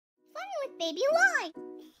with Baby Alive.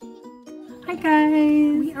 Hi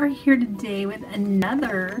guys! We are here today with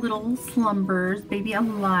another Lil Slumbers Baby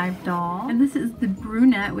Alive doll. And this is the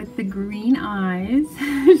brunette with the green eyes.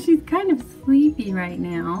 She's kind of sleepy right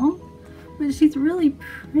now, but she's really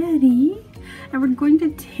pretty. And we're going to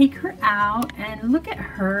take her out and look at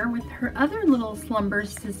her with her other Lil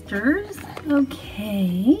Slumbers sisters.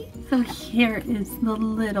 Okay, so here is the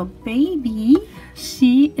little baby.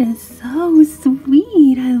 She is so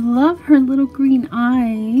sweet. I love her little green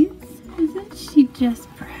eyes. Isn't she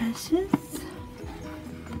just precious?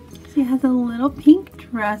 She has a little pink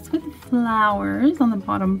dress with flowers on the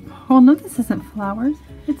bottom. Oh no, this isn't flowers.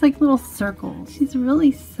 It's like little circles. She's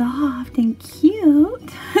really soft and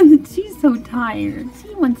cute. She's so tired.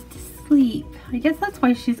 She wants to sleep. I guess that's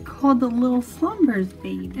why she's called the Lil Slumbers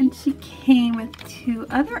baby. And she came with two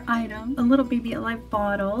other items. A little Baby Alive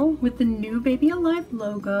bottle with the new Baby Alive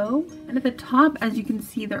logo. And at the top, as you can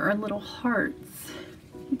see, there are little hearts.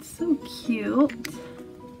 It's so cute.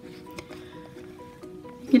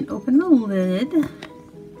 You can open the lid.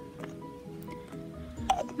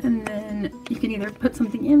 And then you can either put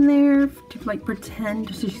something in there to like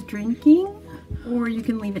pretend she's drinking, or you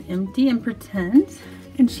can leave it empty and pretend.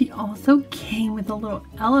 And she also came with a little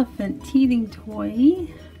elephant teething toy.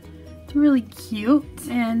 It's really cute.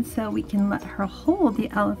 And so we can let her hold the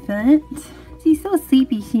elephant. She's so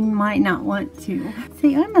sleepy she might not want to.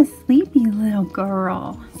 Say, I'm a sleepy little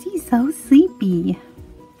girl. She's so sleepy.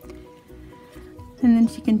 And then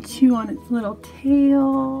she can chew on its little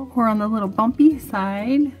tail or on the little bumpy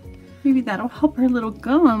side. Maybe that'll help her little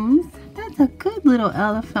gums. That's a good little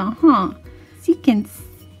elephant, huh? She can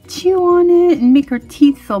chew on it and make her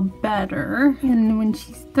teeth feel better. And when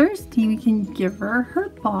she's thirsty, we can give her her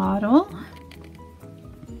bottle.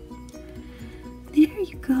 There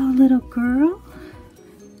you go, little girl.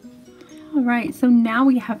 Alright, so now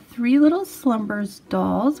we have three Lil Slumbers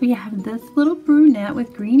dolls. We have this little brunette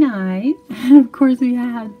with green eyes. And of course we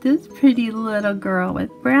have this pretty little girl with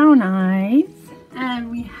brown eyes.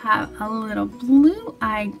 And we have a little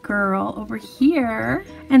blue-eyed girl over here.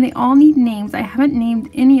 And they all need names. I haven't named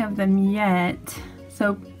any of them yet.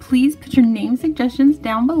 So please put your name suggestions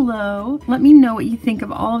down below. Let me know what you think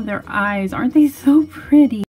of all of their eyes. Aren't they so pretty?